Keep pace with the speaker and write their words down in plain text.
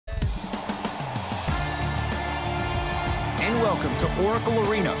welcome to Oracle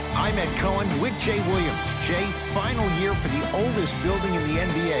Arena. I'm Ed Cohen with Jay Williams. Jay, final year for the oldest building in the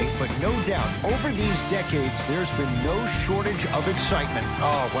NBA, but no doubt, over these decades, there's been no shortage of excitement.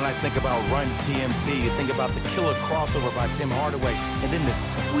 Oh, when I think about Run TMC, you think about the killer crossover by Tim Hardaway, and then the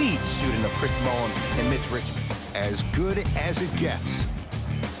sweet shooting of Chris Mullin and Mitch Richmond. As good as it gets.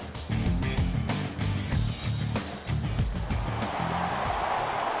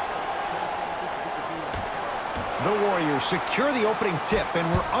 The Warriors secure the opening tip,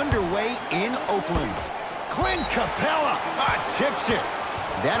 and we're underway in Oakland. Clint Capella tips it.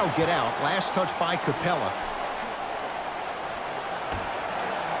 That'll get out. Last touch by Capella.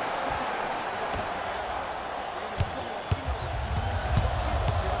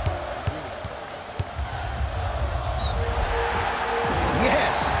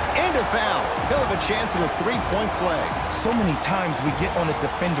 Yes, and a foul. He'll have a chance at a three-point play. So many times we get on a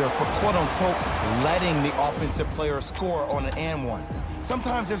defender for quote-unquote letting the offensive player score on an and one.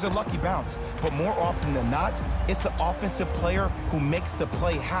 Sometimes there's a lucky bounce, but more often than not, it's the offensive player who makes the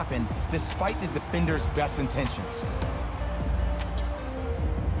play happen despite the defender's best intentions.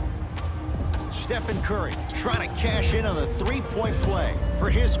 Stephen Curry trying to cash in on the three-point play. For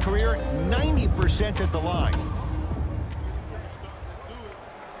his career, 90% at the line.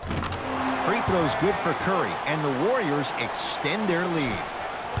 Free throws good for Curry, and the Warriors extend their lead.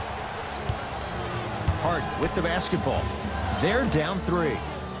 Harden with the basketball. They're down 3.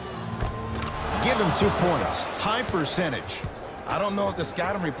 Give him 2 points. High percentage. I don't know if the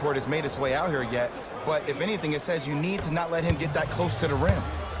scouting report has made its way out here yet, but if anything, it says you need to not let him get that close to the rim.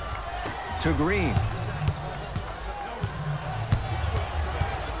 To Green.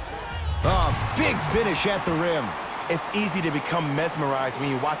 Oh, big finish at the rim. It's easy to become mesmerized when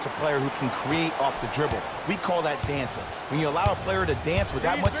you watch a player who can create off the dribble. We call that dancing. When you allow a player to dance with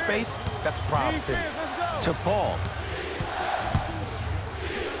that much space, that's Prob City. To Paul.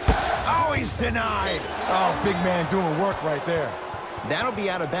 Oh, he's denied. Oh, big man doing work right there. That'll be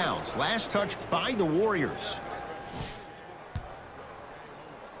out of bounds. Last touch by the Warriors.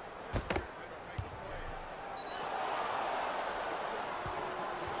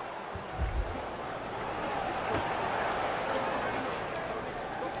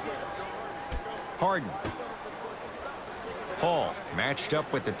 Harden. Paul matched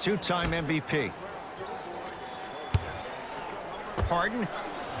up with the two-time MVP. Harden.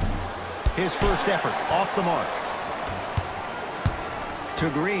 His first effort off the mark. To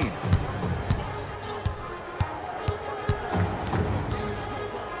Green.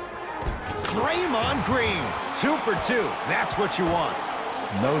 Draymond Green. 2 for 2. That's what you want.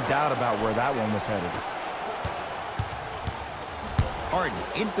 No doubt about where that one was headed. Harden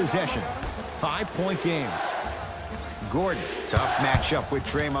in possession. 5-point game. Gordon, tough matchup with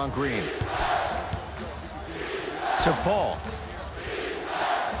Draymond Green. To Paul.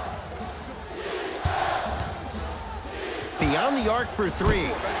 Beyond the arc for 3.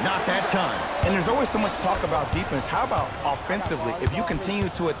 Not that time. And there's always so much talk about defense. How about offensively? If you continue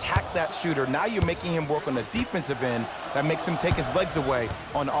to attack that shooter, now you're making him work on the defensive end. That makes him take his legs away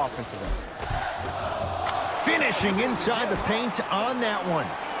on the offensive end. Finishing inside the paint on that one.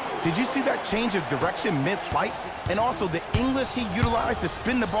 Did you see that change of direction mid-flight? And also the English he utilized to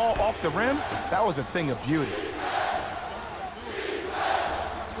spin the ball off the rim? That was a thing of beauty.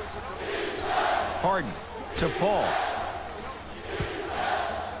 Harden to Paul.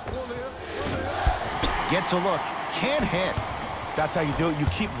 Gets a look. Can't hit. That's how you do it. You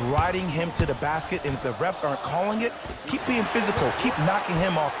keep riding him to the basket, and if the refs aren't calling it, keep being physical. Keep knocking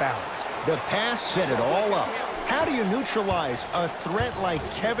him off balance. The pass set it all up. How do you neutralize a threat like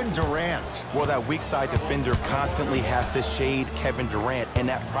Kevin Durant? Well, that weak side defender constantly has to shade Kevin Durant, and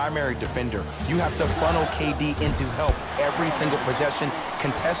that primary defender, you have to funnel KD into help every single possession,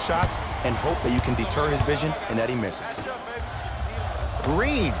 contest shots, and hope that you can deter his vision and that he misses.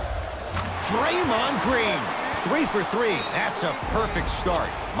 Green. Draymond Green. 3 for 3. That's a perfect start.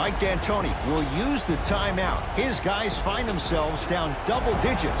 Mike D'Antoni will use the timeout. His guys find themselves down double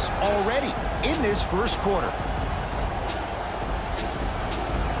digits already in this first quarter.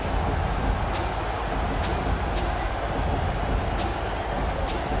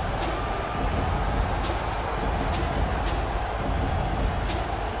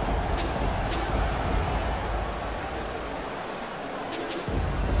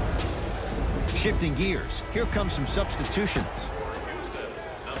 Shifting gears, here comes some substitutions.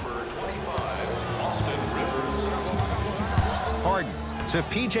 Number 25, Austin Rivers. Harden to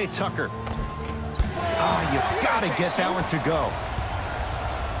P.J. Tucker. You've got to get that one to go.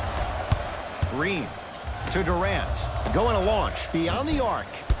 Green to Durant. Going to launch beyond the arc.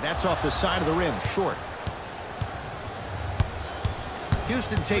 That's off the side of the rim, short.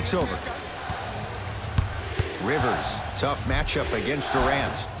 Houston takes over. Rivers, tough matchup against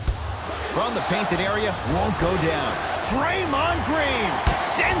Durant. From the painted area, won't go down. Draymond Green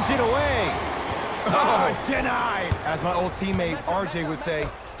sends it away. Oh, denied. As my old teammate RJ would say,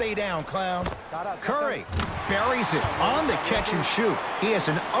 stay down, clown. Curry buries it on the catch and shoot. He has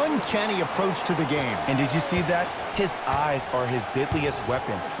an uncanny approach to the game. And did you see that? His eyes are his deadliest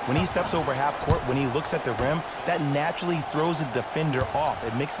weapon. When he steps over half court, when he looks at the rim, that naturally throws the defender off.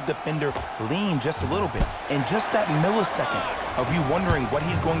 It makes the defender lean just a little bit. And just that millisecond of you wondering what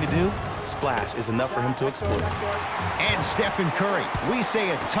he's going to do, splash is enough for him to exploit. And Stephen Curry, we say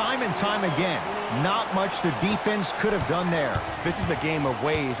it time and time again, not much the defense could have done there. This is a game of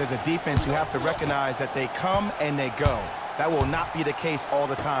ways. As a defense, you have to recognize that they come and they go. That will not be the case all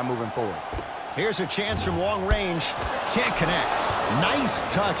the time moving forward. Here's a chance from long range. Can't connect. Nice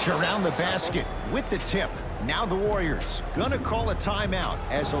touch around the basket with the tip. Now the Warriors gonna call a timeout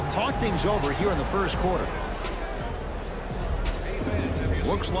as they'll talk things over here in the first quarter.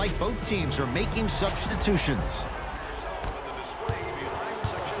 Looks like both teams are making substitutions.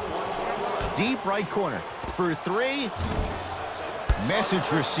 Deep right corner for three.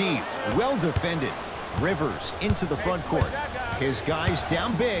 Message received. Well defended. Rivers into the front court. His guys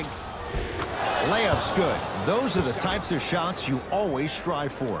down big. Layup's good. Those are the types of shots you always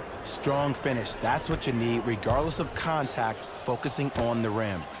strive for. Strong finish. That's what you need, regardless of contact, focusing on the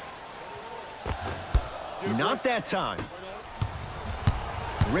rim. Not that time.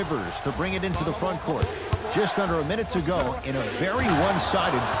 Rivers to bring it into the front court. Just under a minute to go in a very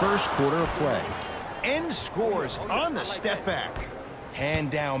one-sided first quarter of play. End scores on the step back.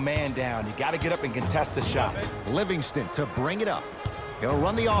 Hand down, man down. You got to get up and contest the shot. Livingston to bring it up. He'll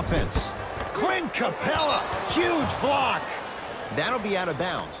run the offense. Clint Capella, huge block. That'll be out of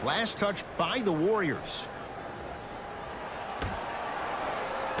bounds. Last touch by the Warriors.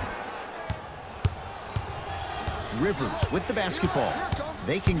 Rivers with the basketball.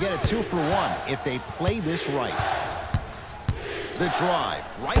 They can get a 2-for-1 if they play this right. The drive,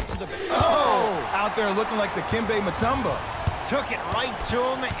 right to the... Oh! Out there looking like the Kimbe Mutombo. Took it right to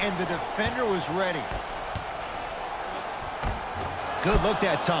him, and the defender was ready. Good look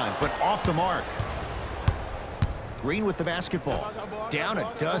that time, but off the mark. Green with the basketball. Down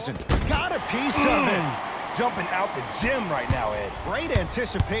a dozen. Got a piece of it. Jumping out the gym right now, Ed. Great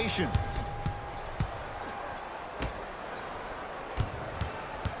anticipation.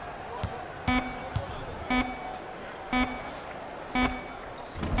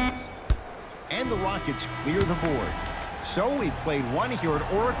 And the Rockets clear the board. So we played one here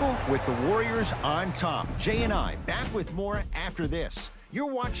at Oracle with the Warriors on top. Jay and I back with more after this.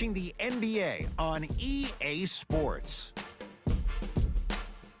 You're watching the NBA on EA Sports.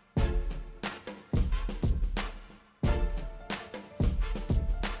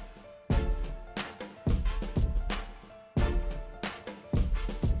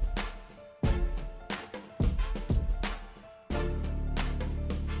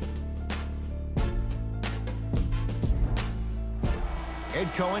 Ed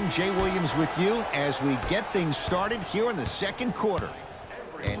Cohen, Jay Williams with you as we get things started here in the second quarter.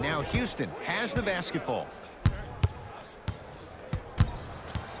 And now Houston has the basketball.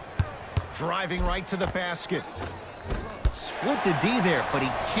 Driving right to the basket. Split the D there, but he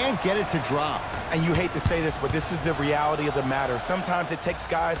can't get it to drop. And you hate to say this, but this is the reality of the matter. Sometimes it takes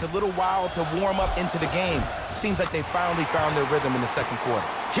guys a little while to warm up into the game. Seems like they finally found their rhythm in the second quarter.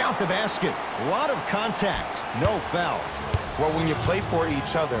 Count the basket. A lot of contact. No foul. Well, when you play for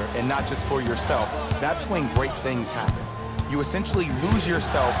each other and not just for yourself, that's when great things happen. You essentially lose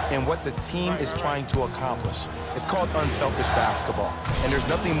yourself in what the team is trying to accomplish. It's called unselfish basketball. And there's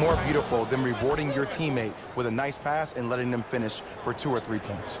nothing more beautiful than rewarding your teammate with a nice pass and letting them finish for 2 or 3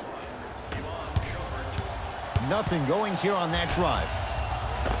 points. Nothing going here on that drive.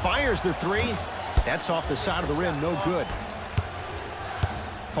 Fires the three. That's off the side of the rim, no good.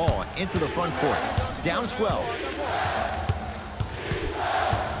 Paul into the front court. Down 12.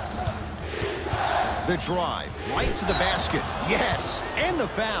 The drive, right to the basket. Yes, and the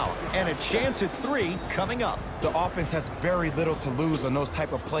foul. And a chance at 3 coming up. The offense has very little to lose on those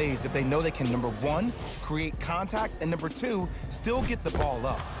type of plays if they know they can, number 1, create contact, and number 2, still get the ball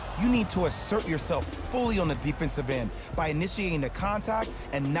up. You need to assert yourself fully on the defensive end by initiating the contact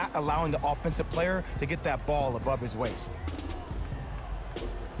and not allowing the offensive player to get that ball above his waist.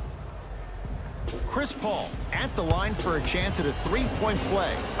 Chris Paul at the line for a chance at a 3-point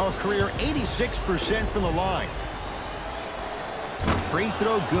play. A career 86% from the line. Free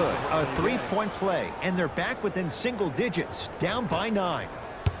throw good. A 3-point play. And they're back within single digits. Down by 9.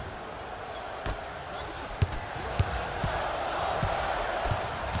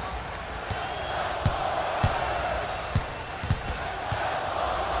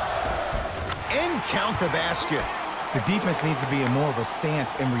 and count the basket. The defense needs to be in more of a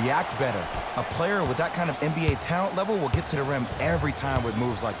stance and react better. A player with that kind of NBA talent level will get to the rim every time with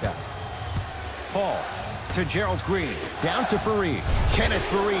moves like that. Paul to Gerald Green, down to Faried. Kenneth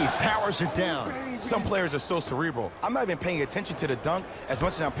Faried powers it down. Some players are so cerebral. I'm not even paying attention to the dunk as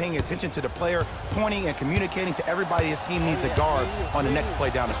much as I'm paying attention to the player pointing and communicating to everybody his team needs to guard on the next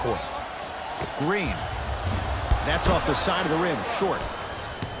play down the court. Green. That's off the side of the rim, short.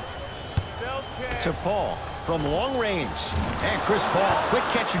 To Paul from long range. And Chris Paul, quick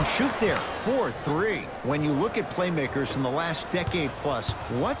catch and shoot there, 4-3. When you look at playmakers in the last decade plus,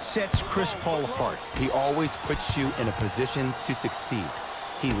 what sets Chris Paul apart? He always puts you in a position to succeed.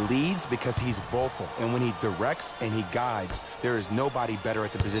 He leads because he's vocal, and when he directs and he guides, there is nobody better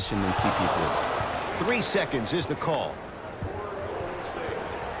at the position than CP3. 3 seconds is the call.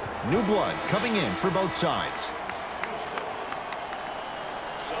 New blood coming in for both sides.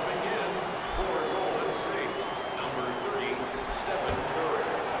 Subbing in for Golden State, number 3, Stephen Curry.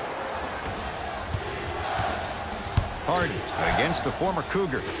 Harden against the former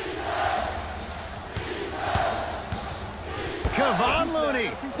Cougar. Kevon Looney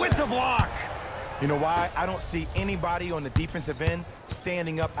with the block. You know why? I don't see anybody on the defensive end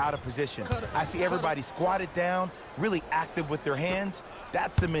standing up out of position. I see everybody squatted down, really active with their hands.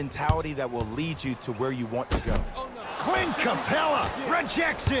 That's the mentality that will lead you to where you want to go. Clint Capella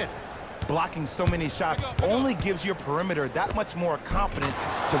rejects it. Blocking so many shots only gives your perimeter that much more confidence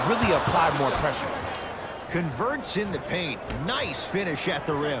to really apply more pressure. Converts in the paint. Nice finish at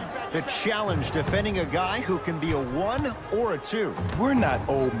the rim. The challenge defending a guy who can be a 1 or a 2. We're not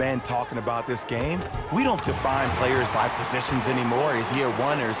old men talking about this game. We don't define players by positions anymore. Is he a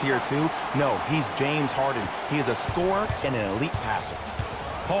 1 or is he a 2? No, he's James Harden. He is a scorer and an elite passer.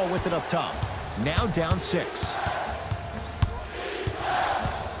 Paul with it up top. Now down 6.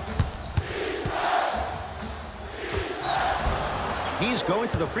 He's going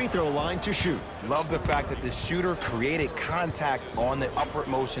to the free throw line to shoot. Love the fact that the shooter created contact on the upward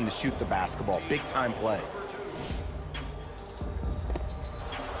motion to shoot the basketball. Big time play.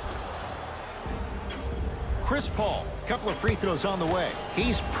 Chris Paul, couple of free throws on the way.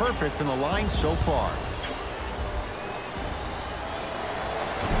 He's perfect from the line so far.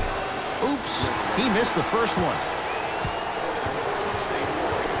 Oops, he missed the first one.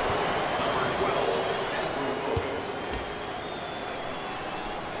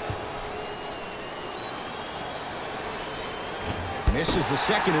 Misses the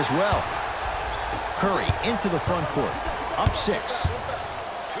second as well. Curry into the front court. Up 6.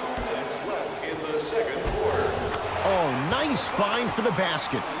 2 minutes left in the second quarter. Oh, nice find for the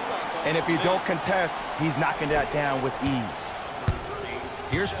basket. And if you don't contest, he's knocking that down with ease.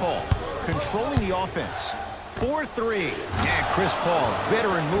 Here's Paul, controlling the offense. 4-3. And Chris Paul,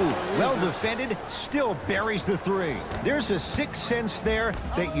 veteran move. Well defended, still buries the 3. There's a sixth sense there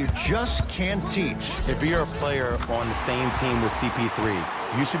that you just can't teach. If you're a player on the same team with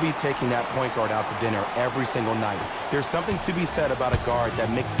CP3, you should be taking that point guard out to dinner every single night. There's something to be said about a guard that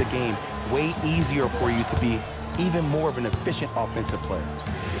makes the game way easier for you to be even more of an efficient offensive player.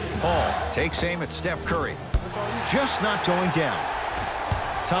 Paul takes aim at Steph Curry. Just not going down.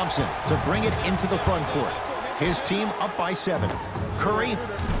 Thompson to bring it into the front court. His team up by 7. Curry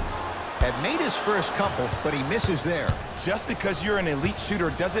had made his first couple, but he misses there. Just because you're an elite shooter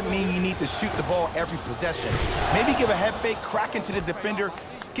doesn't mean you need to shoot the ball every possession. Maybe give a head fake, crack into the defender,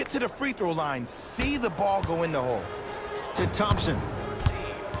 get to the free throw line, see the ball go in the hole. To Thompson.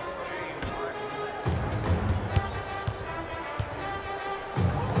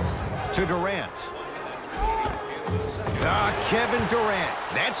 To Durant. Kevin Durant.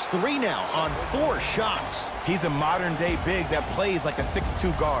 That's 3 now on 4 shots. He's a modern-day big that plays like a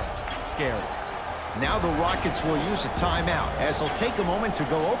 6'2 guard. Scary. Now the Rockets will use a timeout as they'll take a moment to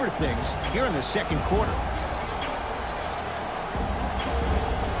go over things here in the second quarter.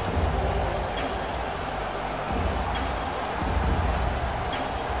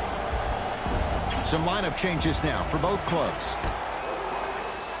 Some lineup changes now for both clubs.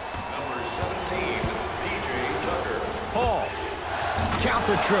 Number 17, PJ Tucker. Paul, count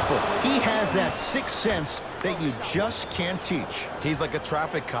the triple. He has that sixth sense that you just can't teach. He's like a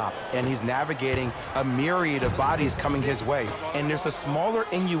traffic cop, and he's navigating a myriad of bodies coming his way. And there's a smaller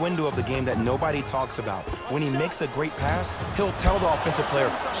innuendo of the game that nobody talks about. When he makes a great pass, he'll tell the offensive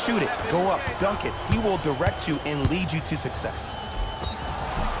player, shoot it, go up, dunk it. He will direct you and lead you to success.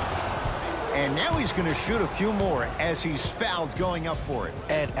 And now he's going to shoot a few more as he's fouled going up for it.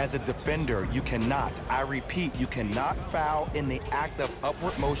 Ed, as a defender, you cannot, I repeat, you cannot foul in the act of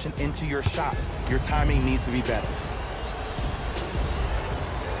upward motion into your shot. Your timing needs to be better.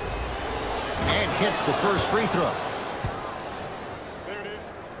 And hits the first free throw. There it is.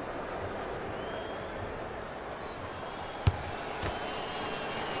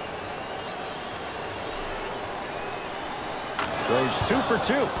 Goes 2 for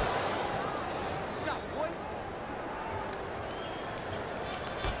 2.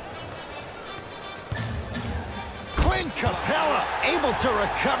 Clint Capella able to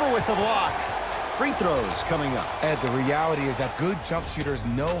recover with the block. Free throws coming up. Ed, the reality is that good jump shooters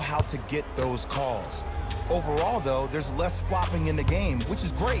know how to get those calls. Overall, though, there's less flopping in the game, which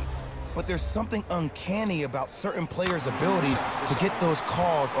is great. But there's something uncanny about certain players' abilities to get those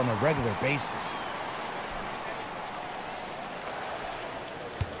calls on a regular basis.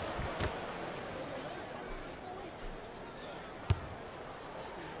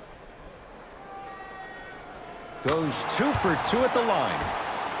 Goes 2 for 2 at the line.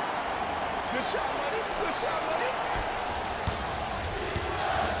 Good shot, buddy. Good shot,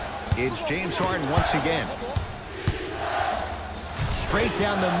 buddy. It's James Harden once again. Straight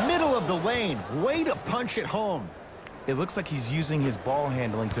down the middle of the lane. Way to punch it home. It looks like he's using his ball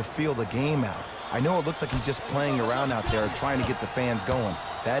handling to feel the game out. I know it looks like he's just playing around out there trying to get the fans going.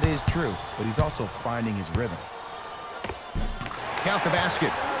 That is true, but he's also finding his rhythm. Count the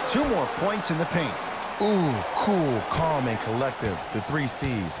basket. 2 more points in the paint. Ooh, cool, calm, and collective. The 3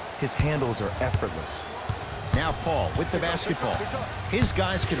 C's. His handles are effortless. Now Paul with the basketball. His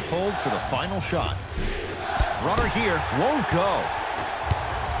guys can hold for the final shot. Runner here won't go.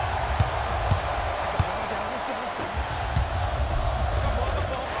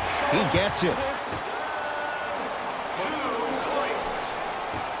 He gets it. 2 points.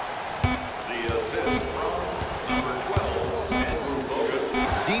 The assist from number 12, Andrew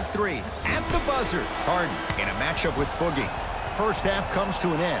Bogut. Deep 3 at the buzzer. Harden in a matchup with Boogie. First half comes to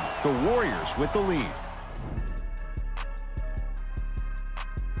an end. The Warriors with the lead.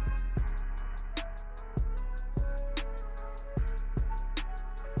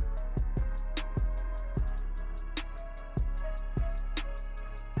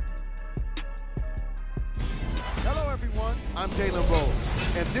 Hello, everyone. I'm Jalen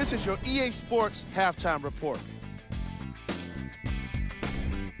Rose, and this is your EA Sports Halftime Report.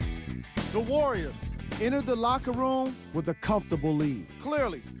 The Warriors entered the locker room with a comfortable lead.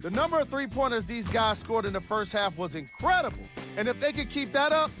 Clearly, the number of three-pointers these guys scored in the first half was incredible, and if they could keep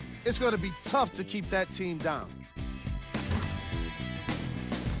that up, it's going to be tough to keep that team down.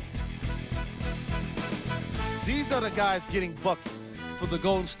 These are the guys getting buckets for the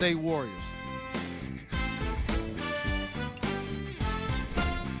Golden State Warriors.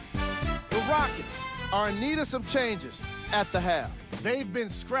 The Rockets are in need of some changes at the half. They've been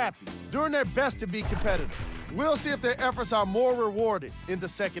scrappy, doing their best to be competitive. We'll see if their efforts are more rewarded in the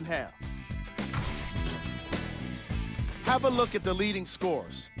second half. Have a look at the leading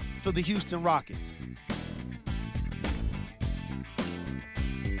scorers for the Houston Rockets.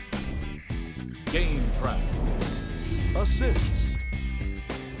 Game track. Assists.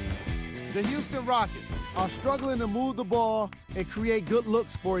 The Houston Rockets are struggling to move the ball and create good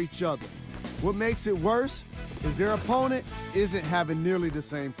looks for each other. What makes it worse is their opponent isn't having nearly the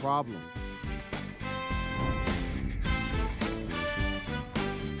same problem.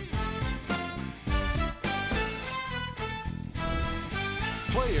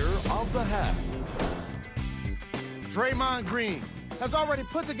 Player of the half. Draymond Green has already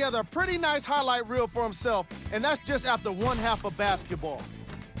put together a pretty nice highlight reel for himself, and that's just after one half of basketball.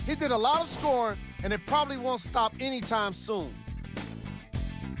 He did a lot of scoring, and it probably won't stop anytime soon.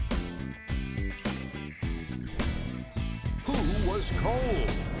 Who was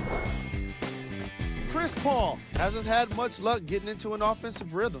cold? Chris Paul hasn't had much luck getting into an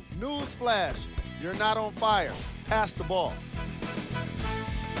offensive rhythm. Newsflash, you're not on fire. Pass the ball.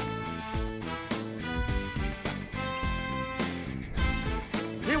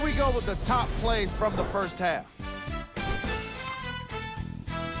 Here we go with the top plays from the first half.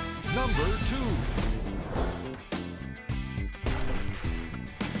 Number 2.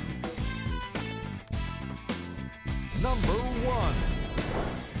 Number 1.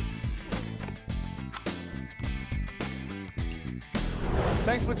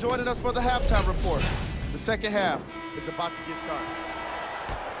 Thanks for joining us for the halftime report. The second half is about to get started.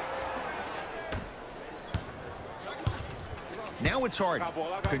 Now it's Harden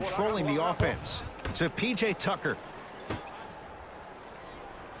controlling the offense to P.J. Tucker.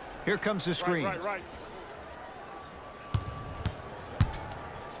 Here comes the screen. Right.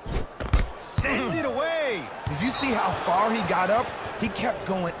 Send it away. Did you see how far he got up? He kept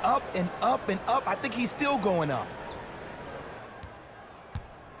going up and up and up. I think he's still going up.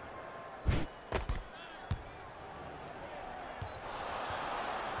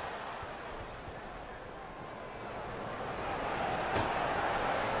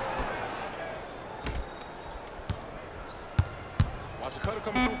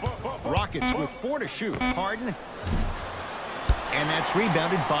 Rockets with 4 to shoot. Harden. And that's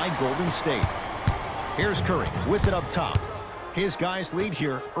rebounded by Golden State. Here's Curry with it up top. His guys lead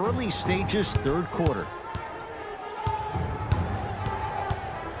here early stages, third quarter.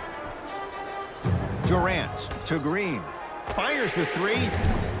 Durant to Green. Fires the three.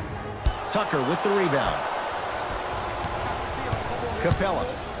 Tucker with the rebound. Capella.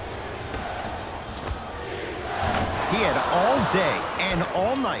 He had all day and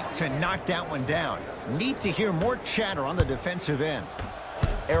all night to knock that one down. Need to hear more chatter on the defensive end.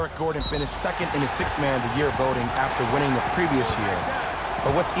 Eric Gordon finished second in the sixth-man of the year voting after winning the previous year.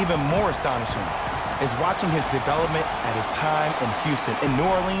 But what's even more astonishing is watching his development at his time in Houston. In New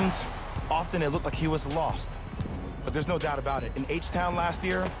Orleans, often it looked like he was lost. But there's no doubt about it. In H-Town last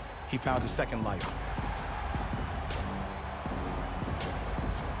year, he found his second life.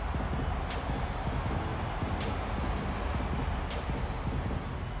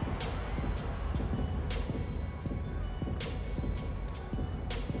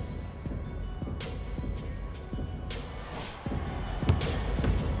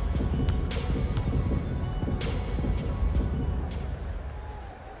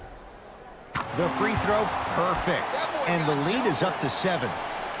 The free throw, perfect. And the lead is up to 7.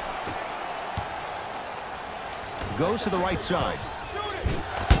 Goes to the right side.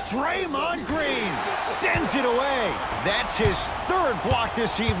 Draymond Green sends it away. That's his 3rd block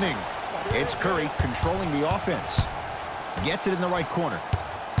this evening. It's Curry controlling the offense. Gets it in the right corner.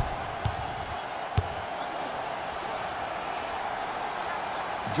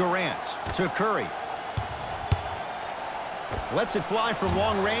 Durant to Curry. Lets it fly from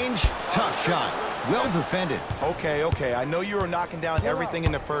long range. Tough shot. Well defended. Okay. I know you were knocking down everything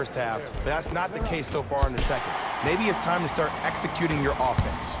in the first half, but that's not the case so far in the second. Maybe it's time to start executing your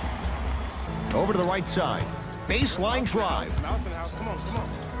offense. Over to the right side. Baseline drive.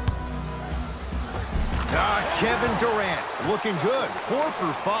 Kevin Durant looking good. 4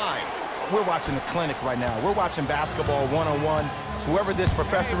 for 5. We're watching the clinic right now. We're watching basketball one-on-one. Whoever this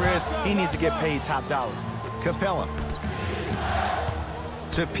professor is, he needs to get paid top dollar. Capella.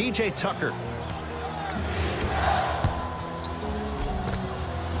 To P.J. Tucker.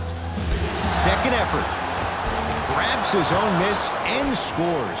 Second effort. Grabs his own miss and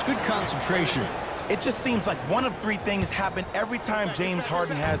scores. Good concentration. It just seems like one of 3 things happen every time James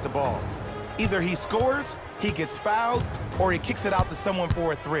Harden has the ball. Either he scores, he gets fouled, or he kicks it out to someone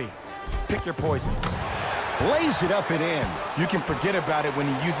for a 3. Pick your poison. Lays it up and in. You can forget about it when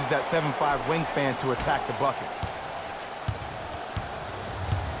he uses that 7'5" wingspan to attack the bucket.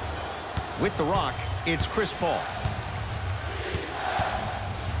 With the rock, it's Chris Paul.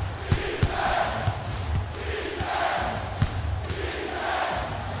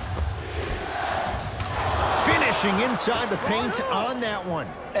 Finishing inside the paint on that one.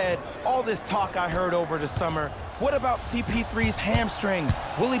 Ed, all this talk I heard over the summer, what about CP3's hamstring?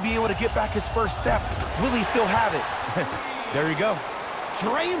 Will he be able to get back his first step? Will he still have it? There you go.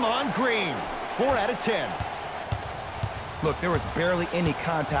 Draymond Green, 4 out of 10. Look, there was barely any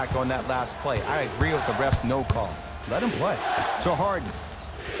contact on that last play. I agree with the ref's no call. Let him play. To Harden.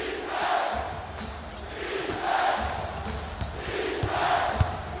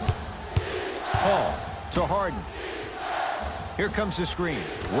 Paul to Harden. Here comes the screen.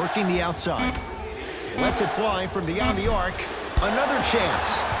 Working the outside. Lets it fly from beyond the arc. Another chance.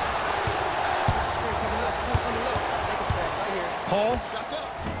 Paul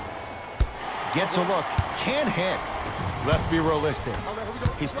gets a look. Can't hit. Let's be realistic.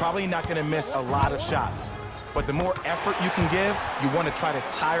 He's probably not going to miss a lot of shots. But the more effort you can give, you want to try to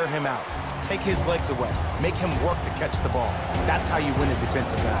tire him out. Take his legs away. Make him work to catch the ball. That's how you win a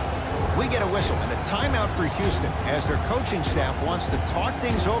defensive battle. We get a whistle and a timeout for Houston as their coaching staff wants to talk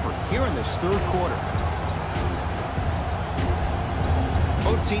things over here in this 3rd quarter.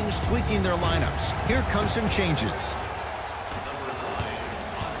 Both teams tweaking their lineups. Here come some changes.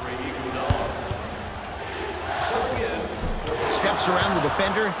 Steps around the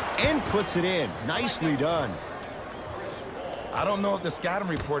defender and puts it in. Nicely done. I don't know if the scouting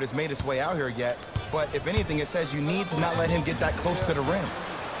report has made its way out here yet, but if anything, it says you need to not let him get that close to the rim.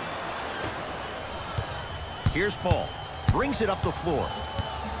 Here's Paul. Brings it up the floor.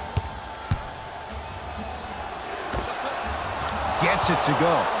 Gets it to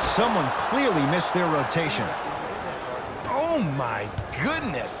go. Someone clearly missed their rotation. Oh my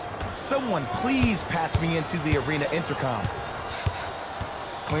goodness. Someone please patch me into the arena intercom.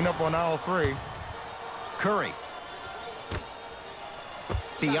 Clean up on aisle 3. Curry.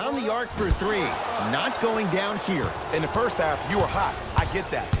 Beyond the arc for three. Not going down here. In the first half, you were hot. I get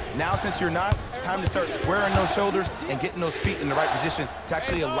that. Now, since you're not, it's time to start squaring those shoulders and getting those feet in the right position to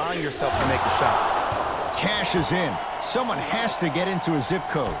actually align yourself to make a shot. Cash is in. Someone has to get into a zip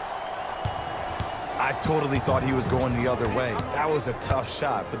code. I totally thought he was going the other way. That was a tough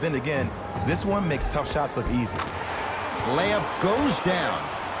shot. But then again, this one makes tough shots look easy. Layup goes down.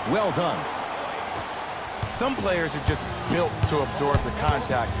 Well done. Some players are just built to absorb the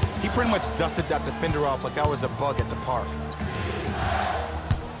contact. He pretty much dusted that defender off like that was a bug at the park.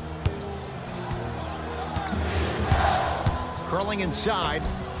 Curling inside.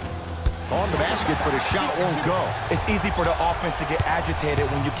 On the basket, but a shot won't go. It's easy for the offense to get agitated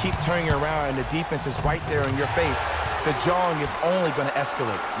when you keep turning around and the defense is right there in your face. The jawing is only going to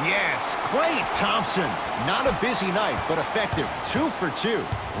escalate. Yes, Klay Thompson. Not a busy night, but effective. 2 for 2.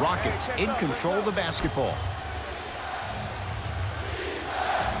 Rockets in control of the basketball.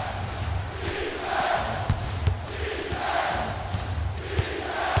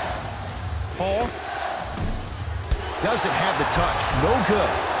 Paul doesn't have the touch. No good.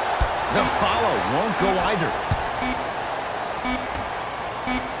 The follow won't go either.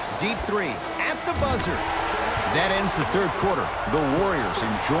 Deep three at the buzzer. That ends the third quarter. The Warriors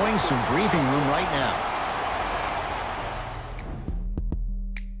enjoying some breathing room right now.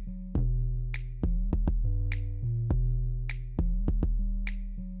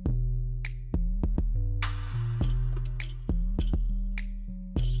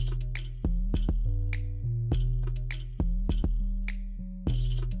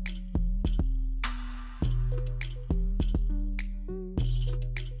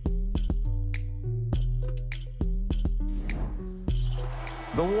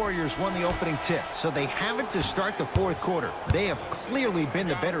 The Warriors won the opening tip, so they have it to start the fourth quarter. They have clearly been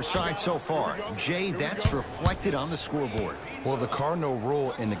the better side so far. Jay, that's reflected on the scoreboard. Well, the cardinal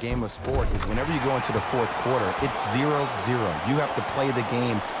rule in the game of sport is whenever you go into the fourth quarter, it's 0-0. You have to play the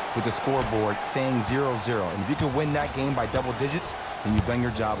game with the scoreboard saying 0-0. And if you can win that game by double digits, then you've done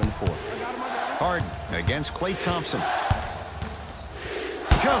your job in the fourth. Harden against Klay Thompson.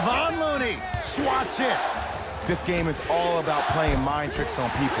 Kevon Looney swats it. This game is all about playing mind tricks on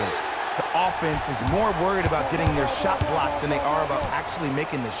people. The offense is more worried about getting their shot blocked than they are about actually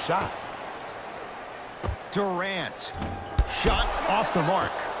making the shot. Durant. Shot off the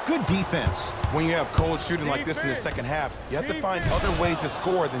mark. Good defense. When you have cold shooting like this in the second half, you have to find other ways to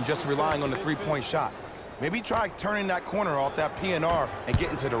score than just relying on the three-point shot. Maybe try turning that corner off that PNR and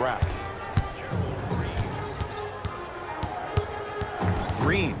getting to the rack.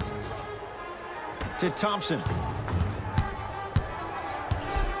 Green. To Thompson.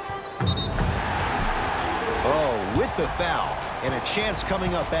 Oh, with the foul. And a chance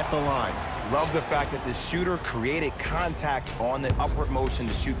coming up at the line. Love the fact that the shooter created contact on the upward motion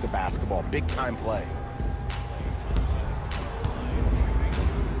to shoot the basketball. Big time play.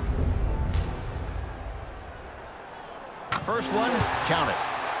 First one, count it.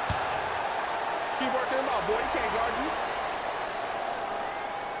 Keep working him out, boy. He can't guard you.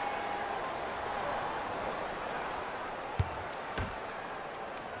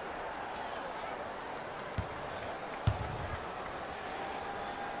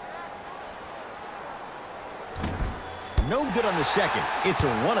 No good on the second. It's a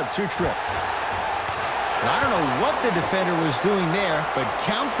 1-of-2 trip. I don't know what the defender was doing there, but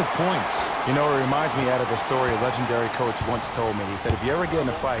count the points. You know, it reminds me out of a story a legendary coach once told me. He said, if you ever get in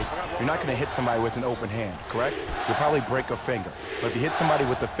a fight, you're not going to hit somebody with an open hand, correct? You'll probably break a finger. But if you hit somebody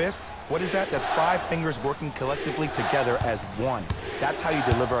with a fist, what is that? That's 5 fingers working collectively together as one. That's how you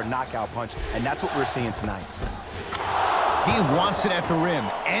deliver a knockout punch, and that's what we're seeing tonight. He wants it at the rim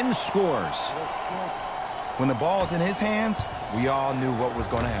and scores. When the ball's in his hands, we all knew what was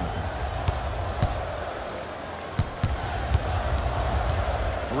going to happen.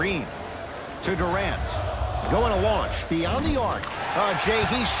 Green to Durant. Going to launch beyond the arc. Jay,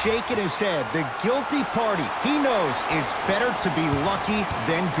 he's shaking his head. The guilty party. He knows it's better to be lucky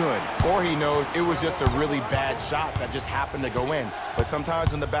than good. Or he knows it was just a really bad shot that just happened to go in. But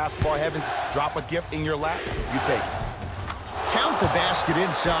sometimes when the basketball heavens drop a gift in your lap, you take it. Count the basket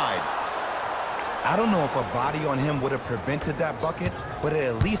inside. I don't know if a body on him would have prevented that bucket, but it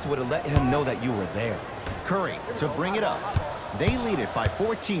at least would have let him know that you were there. Curry to bring it up. They lead it by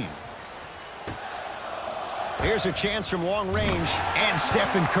 14. Here's a chance from long range, and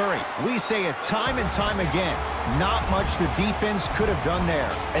Stephen Curry. We say it time and time again. Not much the defense could have done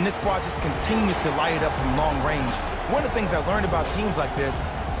there. And this squad just continues to light it up from long range. One of the things I learned about teams like this,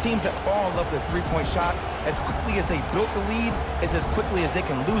 teams that fall in love with a three-point shot, as quickly as they built the lead, is as quickly as they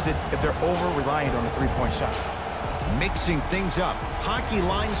can lose it if they're over-reliant on the three-point shot. Mixing things up. Hockey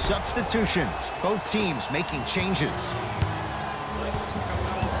line substitutions. Both teams making changes.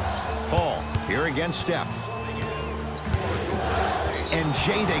 Paul here against Steph. And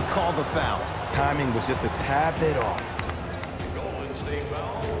Jay, they call the foul. Timing was just a tad bit off. Golden State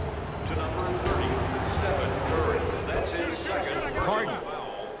foul to number 30, Stephen Curry. That's his second. Harden.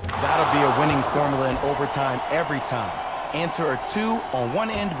 That'll be a winning formula in overtime every time. Answer a 2 on one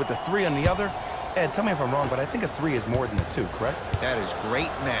end with a 3 on the other. Ed, tell me if I'm wrong, but I think a 3 is more than a 2, correct? That is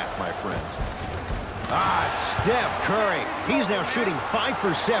great math, my friend. Steph Curry. He's now shooting 5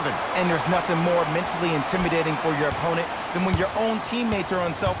 for 7. And there's nothing more mentally intimidating for your opponent than when your own teammates are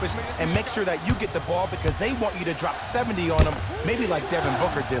unselfish and make sure that you get the ball because they want you to drop 70 on them, maybe like Devin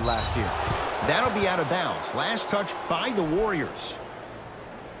Booker did last year. That'll be out of bounds. Last touch by the Warriors.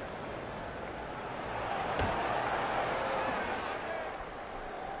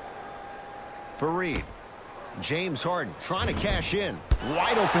 Fareed. James Harden trying to cash in.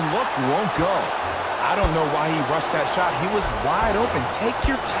 Wide open look, won't go. I don't know why he rushed that shot. He was wide open. Take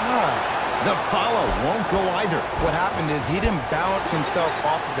your time. The follow won't go either. What happened is he didn't balance himself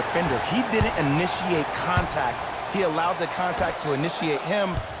off the defender. He didn't initiate contact. He allowed the contact to initiate him.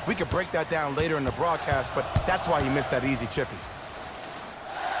 We could break that down later in the broadcast, but that's why he missed that easy chippy.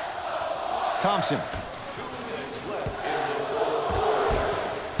 Thompson.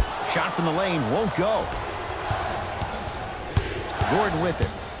 Shot from the lane won't go. Gordon with it.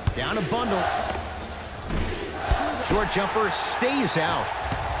 Down a bundle. Short jumper stays out.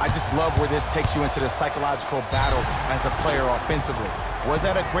 I just love where this takes you into the psychological battle as a player offensively. Was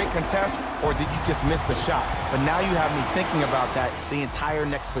that a great contest, or did you just miss the shot? But now you have me thinking about that the entire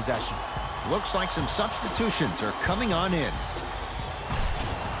next possession. Looks like some substitutions are coming on in.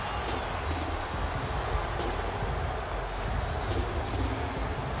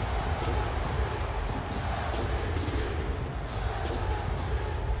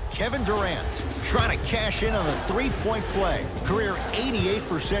 Kevin Durant trying to cash in on a three-point play. Career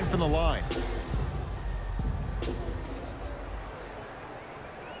 88% from the line.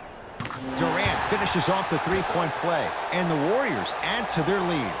 Durant finishes off the three-point play, and the Warriors add to their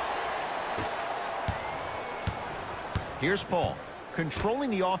lead. Here's Paul,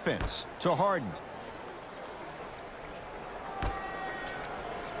 controlling the offense to Harden.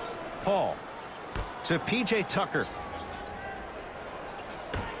 Paul to P.J. Tucker.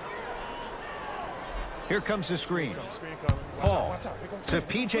 Here comes the screen. Paul to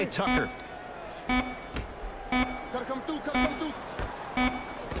P.J. Tucker.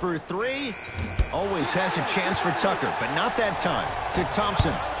 For three. Always has a chance for Tucker, but not that time. To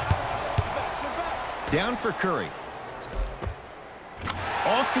Thompson. Down for Curry.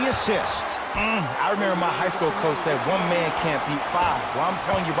 Off the assist. I remember my high school coach said one man can't beat 5. Well, I'm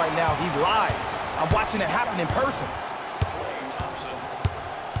telling you right now, he lied. I'm watching it happen in person.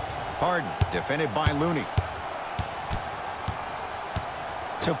 Harden, defended by Looney.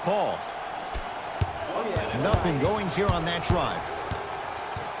 To Paul. Nothing going here on that drive.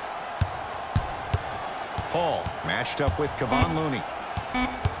 Paul matched up with Kevon Looney.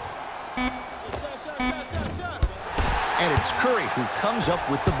 And it's Curry who comes up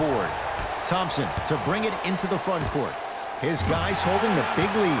with the board. Thompson to bring it into the front court. His guys holding the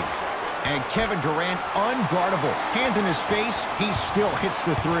big lead. And Kevin Durant unguardable. Hand in his face, he still hits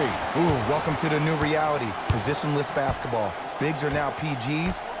the three. Ooh, welcome to the new reality. Positionless basketball. Bigs are now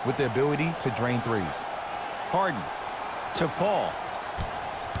PGs with the ability to drain threes. Harden to Paul.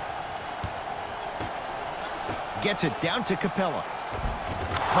 Gets it down to Capella.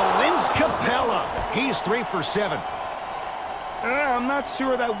 Clint Capella. He's 3 for 7. I'm not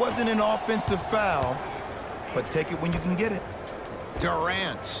sure that wasn't an offensive foul, but take it when you can get it.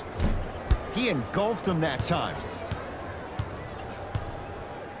 Durant. He engulfed him that time.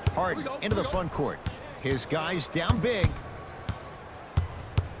 Harden into the front court. His guys down big.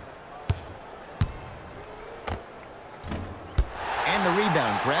 And the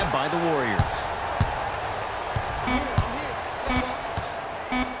rebound grabbed by the Warriors.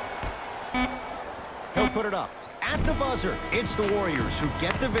 He'll put it up. At the buzzer, it's the Warriors who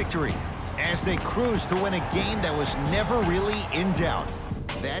get the victory as they cruise to win a game that was never really in doubt.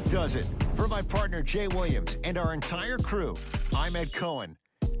 That does it. For my partner, Jay Williams, and our entire crew, I'm Ed Cohen.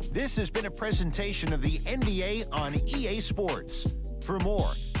 This has been a presentation of the NBA on EA Sports. For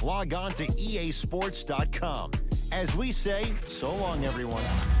more, log on to easports.com. As we say, so long, everyone.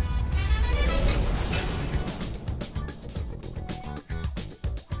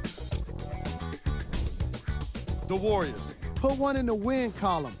 The Warriors put one in the win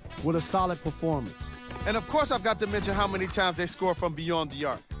column with a solid performance. And of course, I've got to mention how many times they scored from beyond the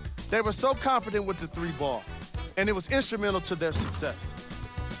arc. They were so confident with the 3 ball. and it was instrumental to their success.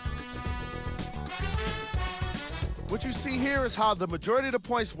 What you see here is how the majority of the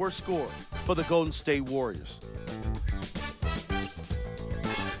points were scored for the Golden State Warriors.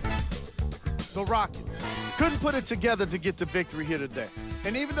 The Rockets couldn't put it together to get the victory here today.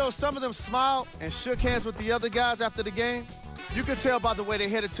 And even though some of them smiled and shook hands with the other guys after the game, you could tell by the way they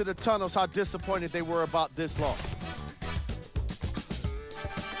headed to the tunnels how disappointed they were about this loss.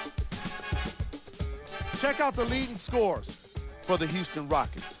 Check out the leading scores for the Houston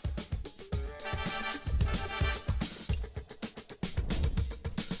Rockets.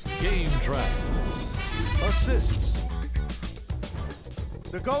 Game track. Assists.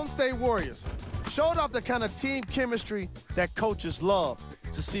 The Golden State Warriors showed off the kind of team chemistry that coaches love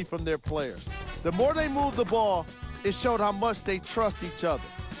to see from their players. The more they moved the ball, it showed how much they trust each other.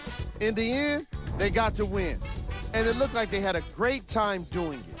 In the end, they got to win, and it looked like they had a great time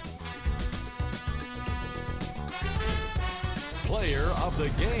doing it. Player of the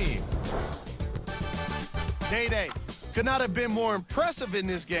game. Day-Day could not have been more impressive in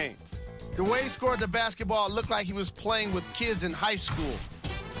this game. The way he scored the basketball looked like he was playing with kids in high school.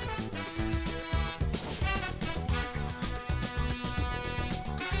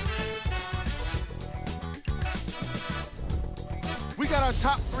 We got our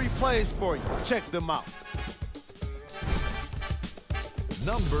top 3 plays for you. Check them out.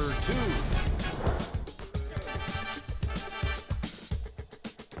 Number 2.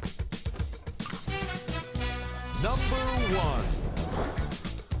 Number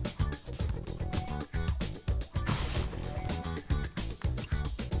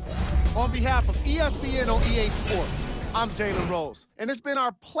 1. On behalf of ESPN on EA Sports, I'm Jalen Rose, and it's been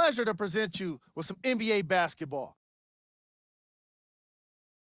our pleasure to present you with some NBA basketball.